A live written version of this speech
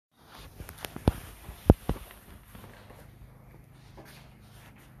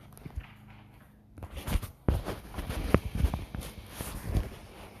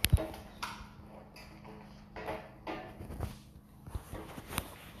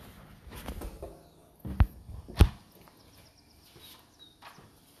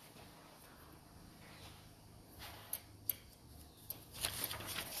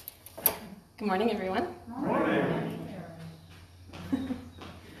Good morning, everyone. Morning.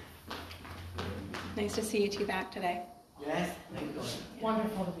 Nice to see you two back today. Yes, thank you.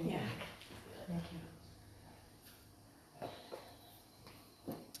 Wonderful to be Yeah. back. Thank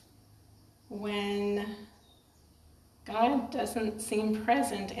you. When God doesn't seem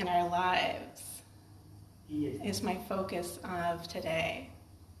present in our lives He is. is my focus of today.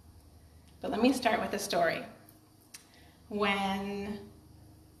 But let me start with a story. When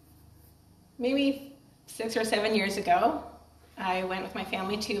maybe 6 or 7 years ago, I went with my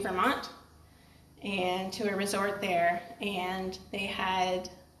family to Vermont and to a resort there, and they had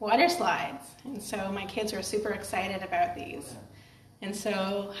water slides. And so my kids were super excited about these. And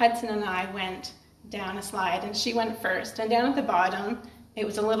so Hudson and I went down a slide, and she went first. And down at the bottom, it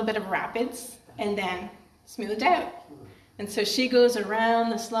was a little bit of rapids and then smoothed out. And so she goes around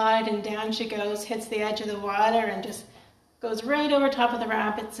the slide and down she goes, hits the edge of the water and just goes right over top of the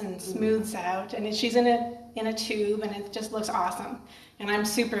rapids and smooths out. And she's in a tube, and it just looks awesome. And I'm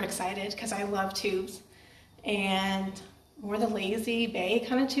super excited because I love tubes. And more the lazy bay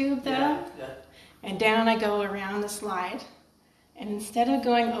kind of tube though. Yeah. And down I go around the slide. And instead of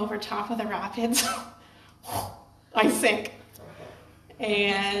going over top of the rapids, I sink.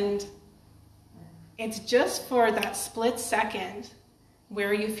 And it's just for that split second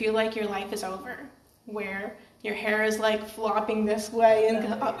where you feel like your life is over, where your hair is like flopping this way and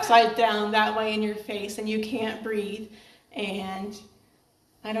upside down that way in your face, and you can't breathe. And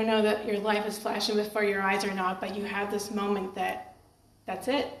I don't know that your life is flashing before your eyes or not, but you have this moment that's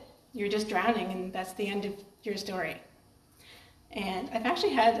it. You're just drowning, and that's the end of your story. And I've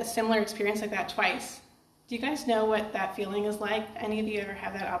actually had a similar experience like that twice. Do you guys know what that feeling is like? Any of you ever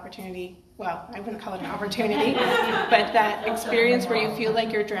have that opportunity? Well, I wouldn't call it an opportunity, but that experience where you feel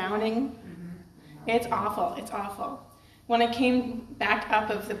like you're drowning? It's awful. It's awful. When I came back up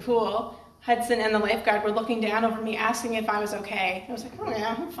of the pool, Hudson and the lifeguard were looking down over me, asking if I was okay. I was like, oh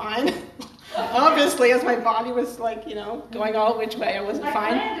yeah, I'm fine. Obviously, as my body was like, going all which way, I wasn't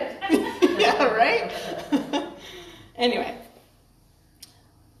fine. Yeah, right? Anyway,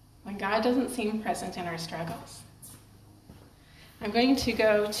 when God doesn't seem present in our struggles, I'm going to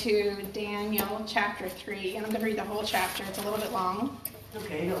go to Daniel chapter 3, and I'm going to read the whole chapter. It's a little bit long.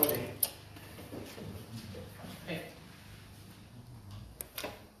 Okay, no worries.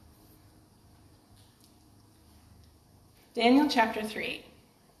 Daniel chapter 3.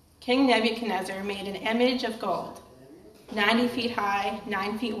 King Nebuchadnezzar made an image of gold, 90 feet high,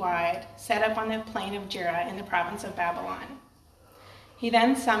 9 feet wide, set up on the plain of Dura in the province of Babylon. He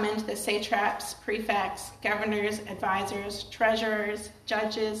then summoned the satraps, prefects, governors, advisors, treasurers,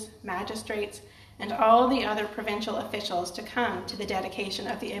 judges, magistrates, and all the other provincial officials to come to the dedication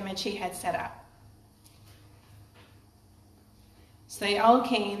of the image he had set up. So they all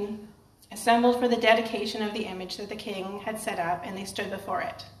came, assembled for the dedication of the image that the king had set up, and they stood before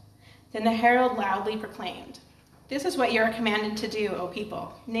it. Then the herald loudly proclaimed, "This is what you are commanded to do, O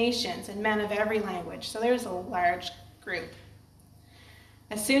people, nations, and men of every language." So there's a large group.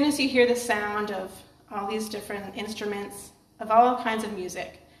 "As soon as you hear the sound of all these different instruments, of all kinds of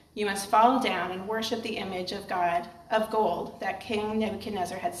music, you must fall down and worship the image of God, of gold, that King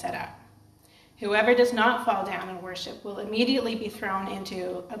Nebuchadnezzar had set up. Whoever does not fall down and worship will immediately be thrown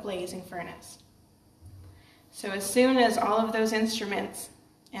into a blazing furnace." So as soon as all of those instruments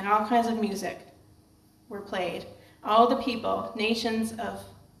and all kinds of music were played, all the people, nations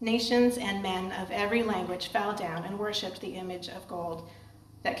and men of every language fell down and worshipped the image of gold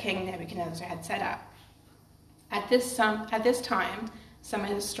that King Nebuchadnezzar had set up. At this time, some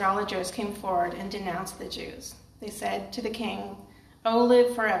astrologers came forward and denounced the Jews. They said to the king, "O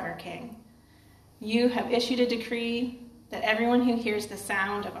live forever, king. You have issued a decree that everyone who hears the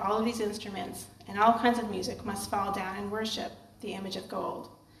sound of all of these instruments and all kinds of music must fall down and worship the image of gold,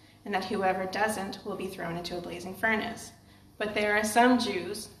 and that whoever doesn't will be thrown into a blazing furnace. But there are some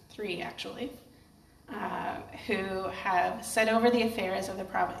Jews, 3 actually, who have set over the affairs of the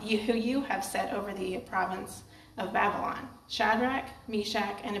province, who you have set over the province of Babylon, Shadrach,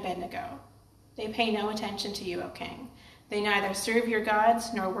 Meshach, and Abednego. They pay no attention to you, O king. They neither serve your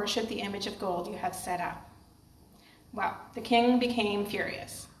gods nor worship the image of gold you have set up." Well, the king became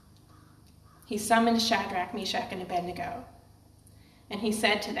furious. He summoned Shadrach, Meshach, and Abednego. And he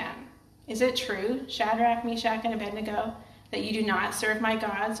said to them, "Is it true, Shadrach, Meshach, and Abednego, that you do not serve my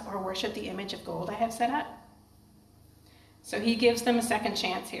gods or worship the image of gold I have set up?" So he gives them a second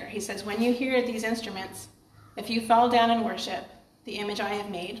chance here. He says, "When you hear these instruments, if you fall down and worship the image I have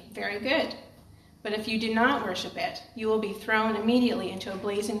made, very good. But if you do not worship it, you will be thrown immediately into a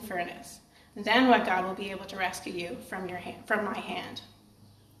blazing furnace. Then what God will be able to rescue you from my hand?"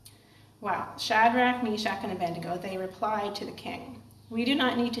 Well, Shadrach, Meshach, and Abednego, they replied to the king, "We do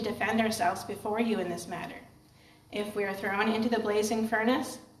not need to defend ourselves before you in this matter. If we are thrown into the blazing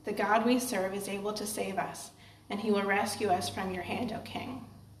furnace, the God we serve is able to save us, and he will rescue us from your hand, O king."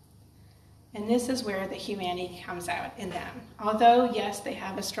 And this is where the humanity comes out in them. Although, yes, they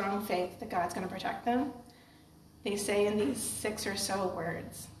have a strong faith that God's going to protect them, they say in these 6 or so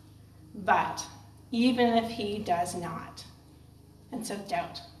words, "But even if he does not." And so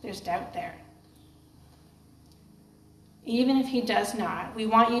doubt. There's doubt there. "Even if he does not, we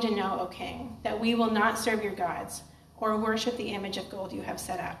want you to know, O king, that we will not serve your gods or worship the image of gold you have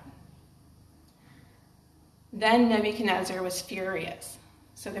set up." Then Nebuchadnezzar was furious.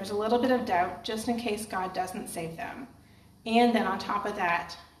 So there's a little bit of doubt just in case God doesn't save them. And then on top of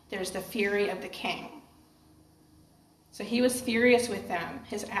that, there's the fury of the king. So he was furious with them.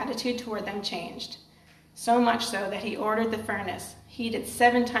 His attitude toward them changed. So much so that he ordered the furnace heated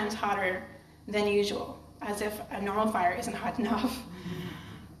 7 times hotter than usual, as if a normal fire isn't hot enough.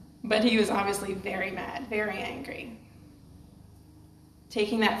 But he was obviously very mad, very angry.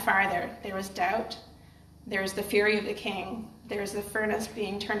 Taking that farther, there was doubt, there was the fury of the king, there was the furnace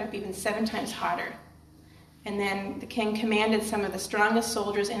being turned up even 7 times hotter. And then the king commanded some of the strongest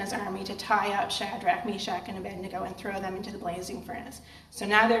soldiers in his army to tie up Shadrach, Meshach, and Abednego and throw them into the blazing furnace. So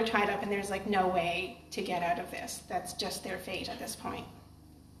now they're tied up and there's like no way to get out of this. That's just their fate at this point.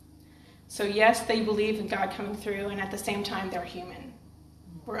 So yes, they believe in God coming through, and at the same time they're human.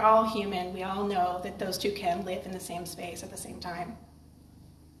 We're all human. We all know that those two can live in the same space at the same time.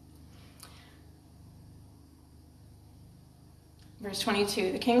 Verse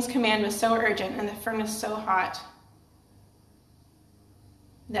 22, the king's command was so urgent and the furnace so hot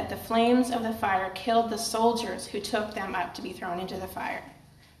that the flames of the fire killed the soldiers who took them up to be thrown into the fire.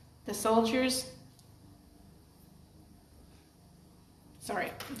 Verse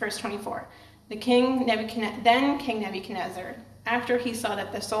 24. Then King Nebuchadnezzar, after he saw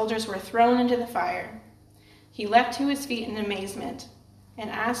that the soldiers were thrown into the fire, he leapt to his feet in amazement and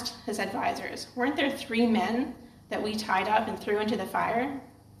asked his advisors, "Weren't there 3 men that we tied up and threw into the fire?"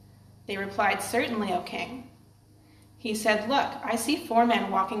 They replied, "Certainly, O king." He said, "Look, I see 4 men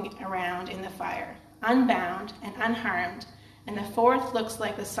walking around in the fire, unbound and unharmed, and the 4th looks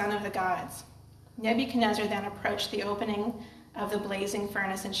like the son of the gods." Nebuchadnezzar then approached the opening of the blazing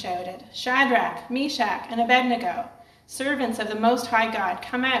furnace and shouted, "Shadrach, Meshach, and Abednego, servants of the Most High God,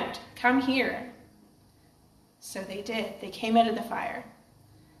 come out, come here." So they did. They came out of the fire.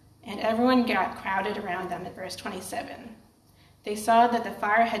 And everyone got crowded around them at verse 27. They saw that the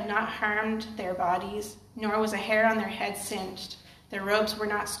fire had not harmed their bodies, nor was a hair on their heads singed. Their robes were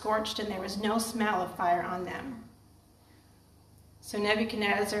not scorched, and there was no smell of fire on them. So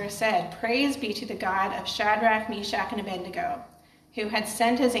Nebuchadnezzar said, "Praise be to the God of Shadrach, Meshach, and Abednego, who had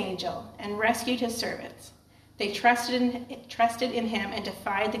sent his angel and rescued his servants. They trusted in him and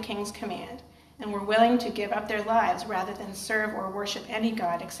defied the king's command, and were willing to give up their lives rather than serve or worship any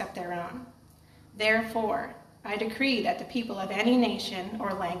god except their own. Therefore, I decree that the people of any nation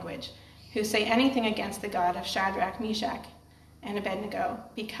or language who say anything against the God of Shadrach, Meshach, and Abednego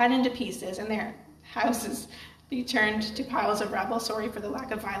be cut into pieces and their houses be turned to piles of rubble." Sorry for the lack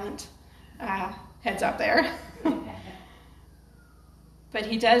of violent heads up there. But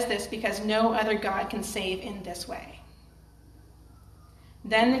he does this because no other God can save in this way.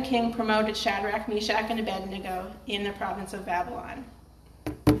 Then the king promoted Shadrach, Meshach, and Abednego in the province of Babylon.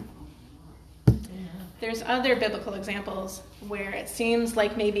 There's other biblical examples where it seems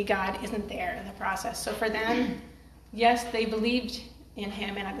like maybe God isn't there in the process. So for them, yes, they believed in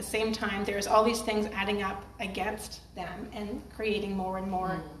him, and at the same time, there's all these things adding up against them and creating more and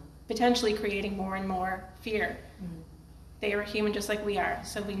more, potentially creating more and more fear. They are human just like we are,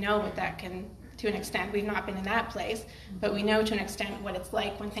 so we know what that can, to an extent. We've not been in that place, but we know to an extent what it's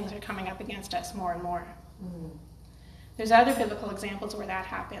like when things are coming up against us more and more. There's other biblical examples where that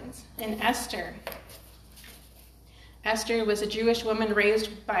happens. In Esther was a Jewish woman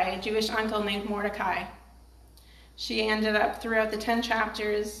raised by a Jewish uncle named Mordecai. She ended up, throughout the 10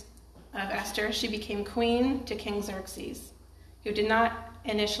 chapters of Esther, she became queen to King Xerxes, who did not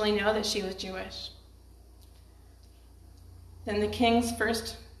initially know that she was Jewish. Then the king's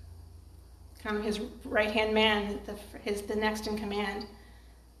first, kind of his right-hand man, the next in command,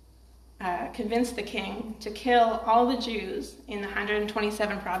 convinced the king to kill all the Jews in the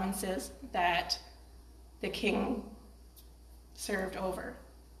 127 provinces that the king served over.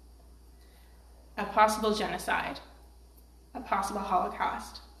 A possible genocide, a possible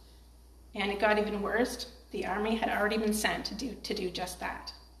Holocaust. And it got even worse. The army had already been sent to do just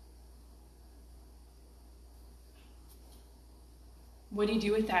that. What do you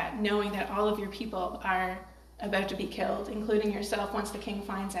do with that, knowing that all of your people are about to be killed, including yourself once the king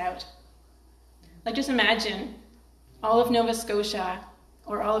finds out? Like, just imagine all of Nova Scotia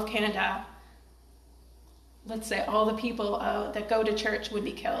or all of Canada, let's say all the people that go to church would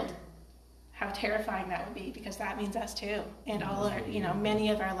be killed. How terrifying that would be, because that means us too, and all our, many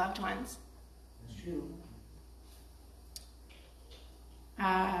of our loved ones. That's true.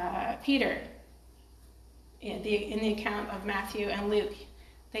 Peter, in the account of Matthew and Luke,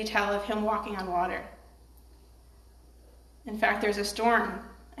 they tell of him walking on water. In fact, there's a storm,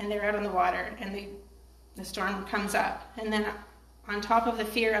 and they're out on the water, and the storm comes up. And then on top of the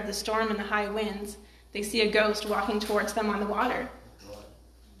fear of the storm and the high winds, they see a ghost walking towards them on the water.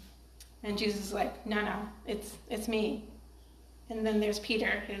 And Jesus is like, no, it's me. And then there's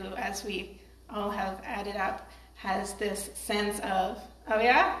Peter, who, as we all have added up, has this sense of, oh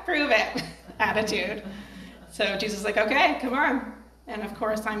yeah, prove it attitude. So Jesus is like, okay, come on. And of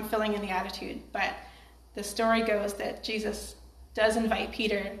course, I'm filling in the attitude. But the story goes that Jesus does invite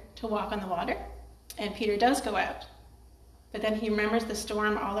Peter to walk on the water, and Peter does go out. But then he remembers the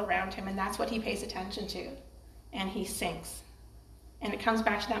storm all around him, and that's what he pays attention to. And he sinks. And it comes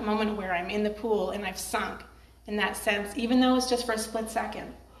back to that moment where I'm in the pool and I've sunk, in that sense, even though it's just for a split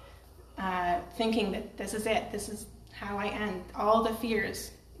second, thinking that this is it, this is how I end. All the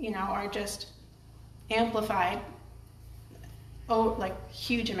fears, are just amplified, like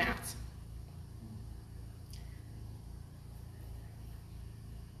huge amounts.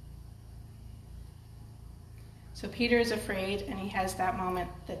 So Peter is afraid, and he has that moment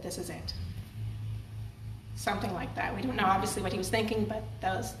that this is it. Something like that. We don't know obviously what he was thinking, but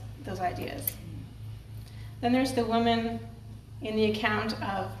those ideas. Then there's the woman in the account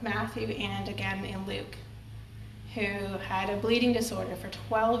of Matthew and again in Luke, who had a bleeding disorder for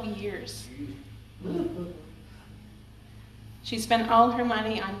 12 years. She spent all her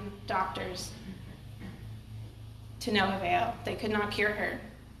money on doctors to no avail. They could not cure her.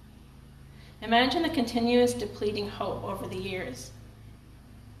 Imagine the continuous depleting hope over the years.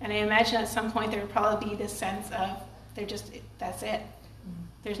 And I imagine at some point there would probably be this sense of, that's it.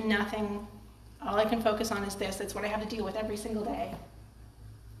 There's nothing, all I can focus on is this. It's what I have to deal with every single day.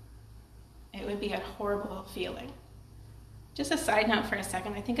 It would be a horrible feeling. Just a side note for a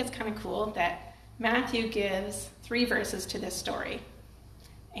second, I think it's kind of cool that Matthew gives 3 verses to this story.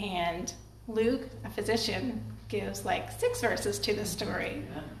 And Luke, a physician, gives 6 verses to the story.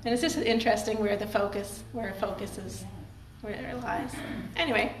 And it's just interesting where it lies.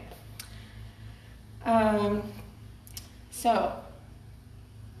 Anyway, so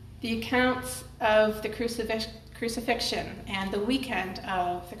the accounts of the crucifixion and the weekend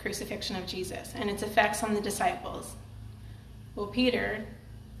of the crucifixion of Jesus and its effects on the disciples. Well, Peter,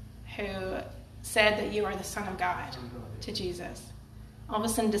 who said that you are the Son of God to Jesus, all of a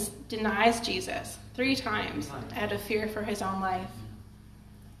sudden denies Jesus 3 times out of fear for his own life.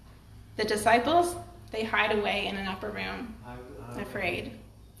 The disciples, they hide away in an upper room, afraid.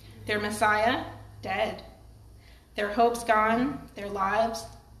 Their Messiah, dead. Their hopes gone, their lives,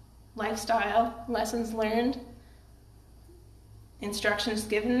 lifestyle, lessons learned, instructions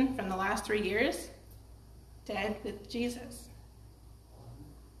given from the last 3 years, dead with Jesus.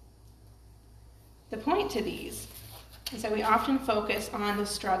 The point to these is that we often focus on the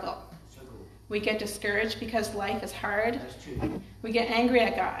struggle. We get discouraged because life is hard. We get angry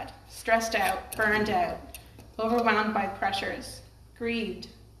at God, stressed out, burned out, overwhelmed by pressures, grieved.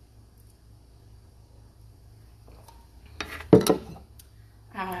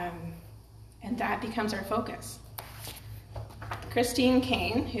 And that becomes our focus. Christine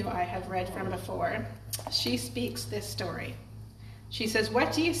Kane, who I have read from before, she speaks this story. She says,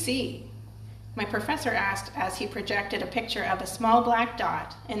 "What do you see?" My professor asked as he projected a picture of a small black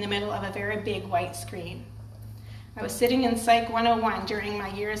dot in the middle of a very big white screen. I was sitting in Psych 101 during my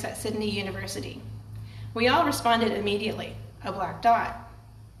years at Sydney University. We all responded immediately, a black dot.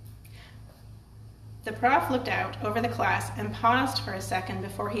 The prof looked out over the class and paused for a second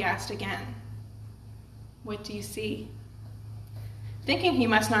before he asked again, "What do you see?" Thinking he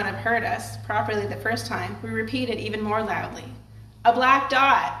must not have heard us properly the first time, we repeated even more loudly, "A black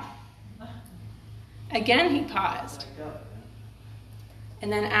dot." Again he paused,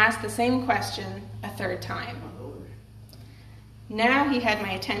 and then asked the same question a 3rd time. Now he had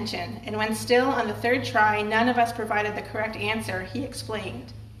my attention, and when still on the 3rd try none of us provided the correct answer, he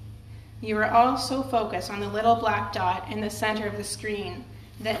explained, "You were all so focused on the little black dot in the center of the screen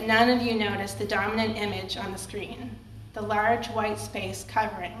that none of you noticed the dominant image on the screen, the large white space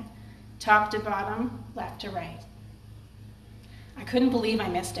covering, top to bottom, left to right." I couldn't believe I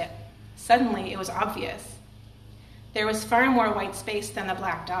missed it. Suddenly, it was obvious. There was far more white space than the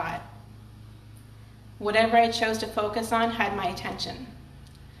black dot. Whatever I chose to focus on had my attention.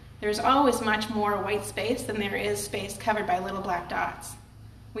 There's always much more white space than there is space covered by little black dots.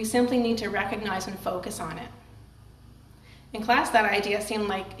 We simply need to recognize and focus on it. In class, that idea seemed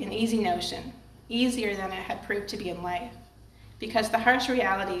like an easy notion, easier than it had proved to be in life, because the harsh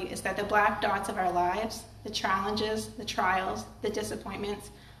reality is that the black dots of our lives, the challenges, the trials, the disappointments,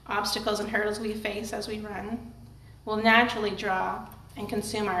 obstacles and hurdles we face as we run, will naturally draw and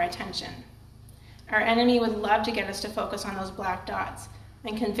consume our attention. Our enemy would love to get us to focus on those black dots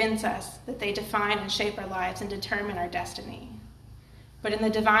and convince us that they define and shape our lives and determine our destiny. But in the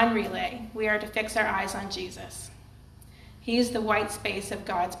divine relay, we are to fix our eyes on Jesus. He is the white space of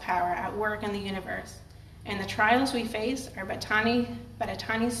God's power at work in the universe, and the trials we face are but a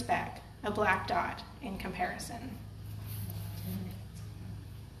tiny speck, a black dot in comparison.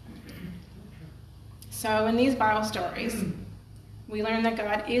 So in these Bible stories, we learn that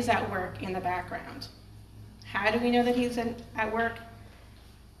God is at work in the background. How do we know that he's at work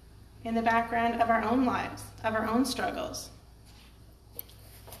in the background of our own lives, of our own struggles?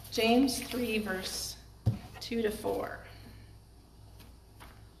 James 3, verse 2 to 4.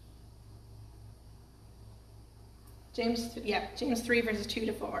 James 3, verses 2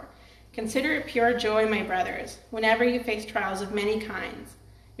 to 4. Consider it pure joy, my brothers, whenever you face trials of many kinds,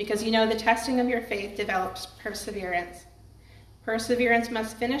 because you know the testing of your faith develops perseverance. Perseverance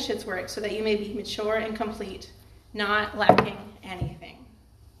must finish its work so that you may be mature and complete, not lacking anything.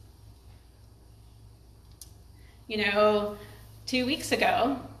 2 weeks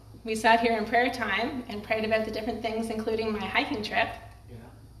ago, we sat here in prayer time and prayed about the different things, including my hiking trip.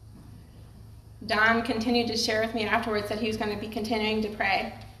 Don continued to share with me afterwards that he was going to be continuing to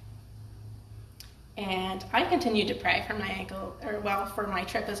pray. And I continued to pray for for my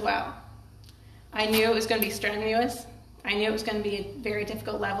trip as well. I knew it was going to be strenuous. I knew it was going to be a very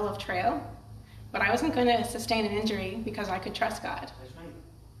difficult level of trail. But I wasn't going to sustain an injury because I could trust God. That's right.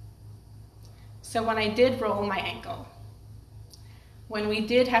 So when I did roll my ankle, when we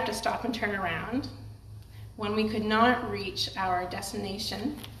did have to stop and turn around, when we could not reach our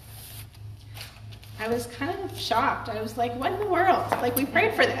destination, I was kind of shocked. I was like, what in the world? Like, we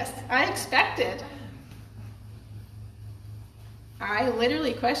prayed for this. I expected. I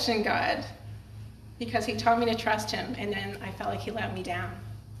literally questioned God because he told me to trust him, and then I felt like he let me down.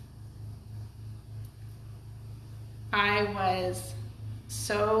 I was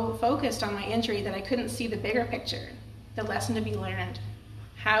so focused on my injury that I couldn't see the bigger picture, the lesson to be learned,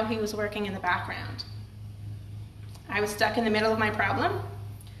 how he was working in the background. I was stuck in the middle of my problem,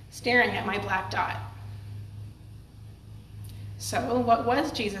 staring at my black dot. So what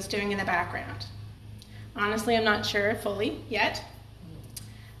was Jesus doing in the background? Honestly, I'm not sure fully yet.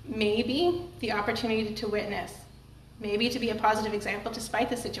 Maybe the opportunity to witness, maybe to be a positive example despite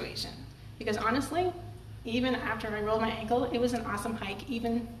the situation. Because honestly, even after I rolled my ankle, it was an awesome hike,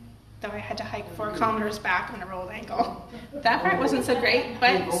 even though I had to hike 4 kilometers back on a rolled ankle. That part wasn't so great,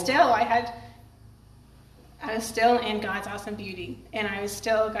 but still I was still in God's awesome beauty, and I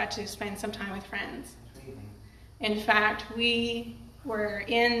still got to spend some time with friends. In fact, we were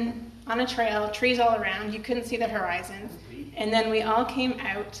on a trail, trees all around, you couldn't see the horizon, and then we all came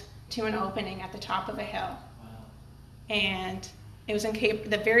out to an opening at the top of a hill. And it was in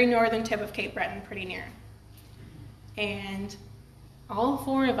the very northern tip of Cape Breton, pretty near. And all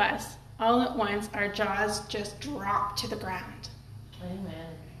 4 of us, all at once, our jaws just dropped to the ground.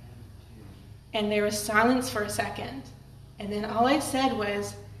 Amen. And there was silence for a second. And then all I said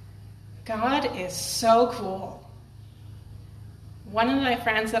was, God is so cool. One of my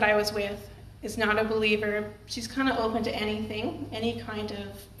friends that I was with is not a believer. She's kind of open to anything, any kind of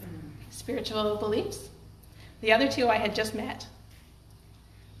spiritual beliefs. The other 2 I had just met.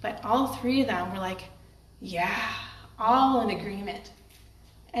 But all 3 of them were like, yeah, all in agreement.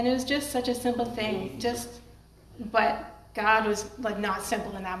 And it was just such a simple thing. But God was like not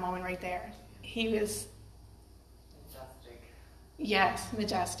simple in that moment right there. He was Majestic. Yes,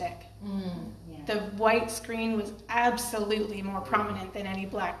 majestic. Yeah. The white screen was absolutely more prominent than any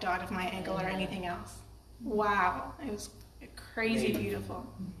black dot of my ankle or anything else. Wow, it was crazy beautiful.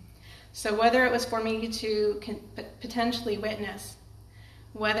 So whether it was for me to potentially witness,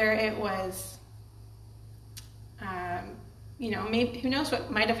 whether it was, maybe who knows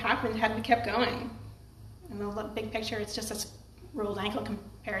what might have happened had we kept going. In the big picture, it's just a rolled ankle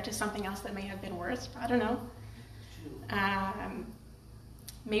compared to something else that may have been worse. I don't know.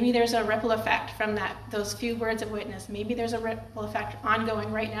 Maybe there's a ripple effect from those few words of witness. Maybe there's a ripple effect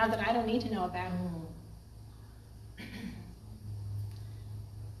ongoing right now that I don't need to know about.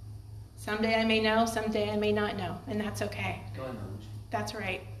 Someday I may know, someday I may not know, and that's okay. God knows. That's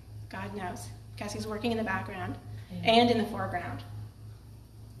right. God knows, because he's working in the background and in the foreground.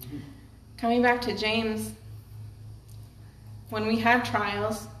 Coming back to James, when we have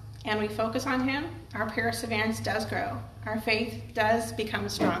trials and we focus on him, our perseverance does grow. Our faith does become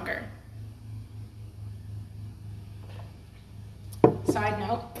stronger. Side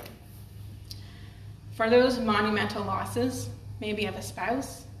note, for those monumental losses, maybe of a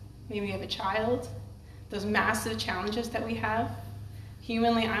spouse, maybe of a child, those massive challenges that we have,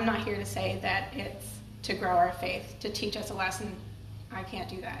 humanly, I'm not here to say that it's to grow our faith, to teach us a lesson. I can't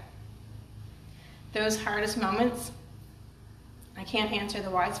do that. Those hardest moments, I can't answer the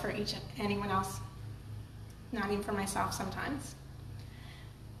whys for anyone else, not even for myself sometimes.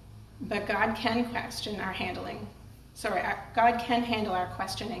 But God can God can handle our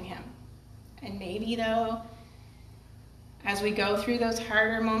questioning him. And maybe, though, as we go through those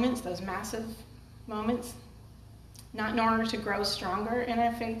harder moments, those massive moments, not in order to grow stronger in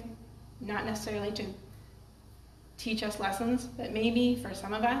our faith, not necessarily to teach us lessons, but maybe for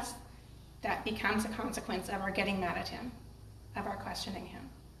some of us, that becomes a consequence of our getting mad at him, of our questioning him.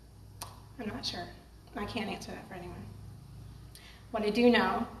 I'm not sure. I can't answer that for anyone. What I do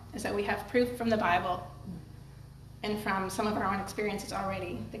know is that we have proof from the Bible and from some of our own experiences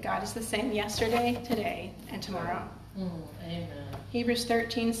already that God is the same yesterday, today, and tomorrow. Amen. Hebrews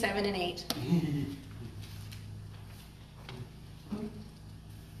 13, 7 and 8.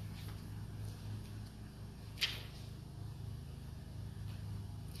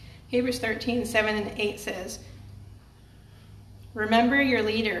 Hebrews 13, 7 and 8 says, "Remember your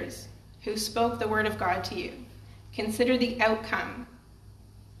leaders who spoke the word of God to you. Consider the outcome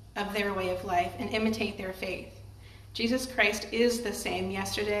of their way of life and imitate their faith. Jesus Christ is the same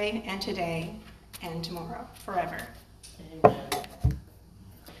yesterday and today and tomorrow, forever." Amen.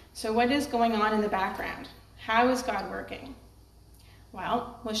 So what is going on in the background? How is God working?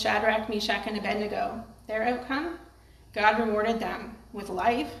 Well, with Shadrach, Meshach, and Abednego, their outcome, God rewarded them with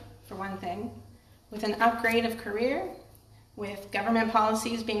life, for one thing, with an upgrade of career, with government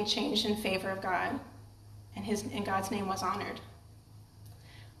policies being changed in favor of God, and God's name was honored.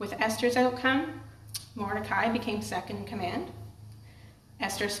 With Esther's outcome, Mordecai became second in command.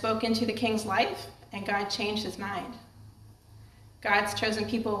 Esther spoke into the king's life, and God changed his mind. God's chosen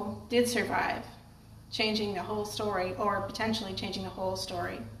people did survive, changing the whole story, or potentially changing the whole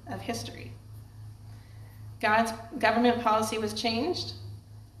story of history. God's government policy was changed,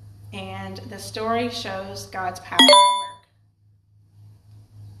 and the story shows God's power at work.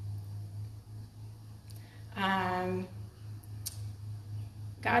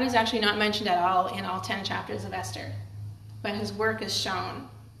 God is actually not mentioned at all in all 10 chapters of Esther, but his work is shown,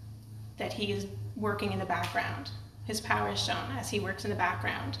 that he is working in the background. His power is shown as he works in the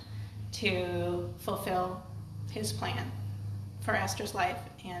background to fulfill his plan for Esther's life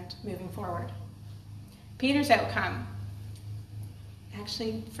and moving forward. Peter's outcome.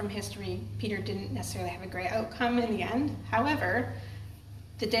 Actually, from history, Peter didn't necessarily have a great outcome in the end. However,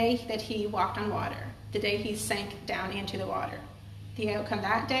 the day that he walked on water, the day he sank down into the water, the outcome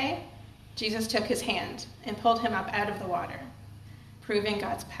that day, Jesus took his hand and pulled him up out of the water, proving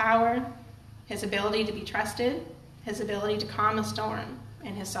God's power, his ability to be trusted, his ability to calm a storm,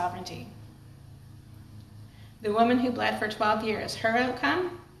 and his sovereignty. The woman who bled for 12 years, her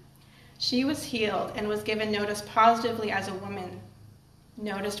outcome, she was healed and was given notice positively as a woman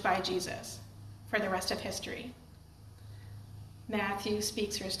noticed by Jesus for the rest of history. Matthew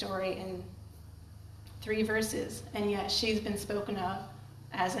speaks her story in 3 verses, and yet she's been spoken of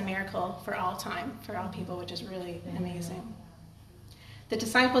as a miracle for all time, for all people, which is really amazing. The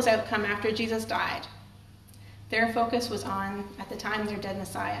disciples' outcome after Jesus died, their focus was on, at the time, their dead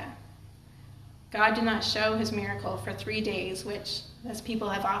Messiah. God did not show his miracle for 3 days, which, as people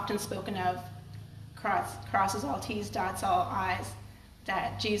have often spoken of, crosses all T's, dots all I's,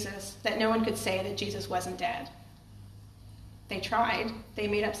 that no one could say that Jesus wasn't dead. They tried, they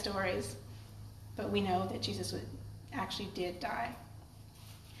made up stories, but we know that Jesus actually did die.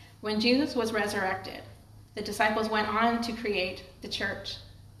 When Jesus was resurrected, the disciples went on to create the church,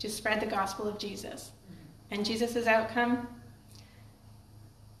 to spread the gospel of Jesus. And Jesus' outcome,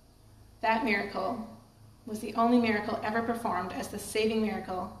 that miracle was the only miracle ever performed as the saving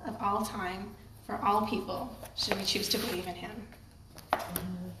miracle of all time for all people, should we choose to believe in him.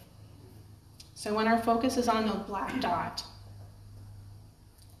 So when our focus is on the black dot,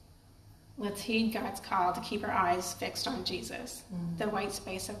 let's heed God's call to keep our eyes fixed on Jesus, the white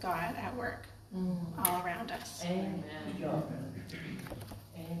space of God at work all around us. Amen. Good job.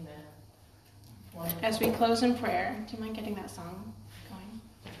 Amen. As we close in prayer, do you mind getting that song going?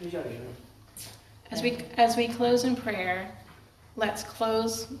 Good job, Erin. As we close in prayer, let's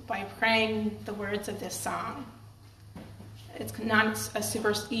close by praying the words of this song. It's not a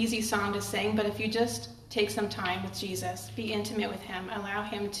super easy song to sing, but if you just take some time with Jesus, be intimate with him, allow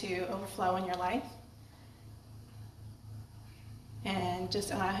him to overflow in your life, and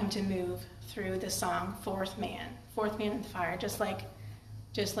just allow him to move through the song, fourth man in the fire, just like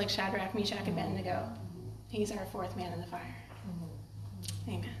Shadrach, Meshach, and Abednego. He's our fourth man in the fire.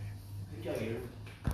 Amen. Good job, Erin.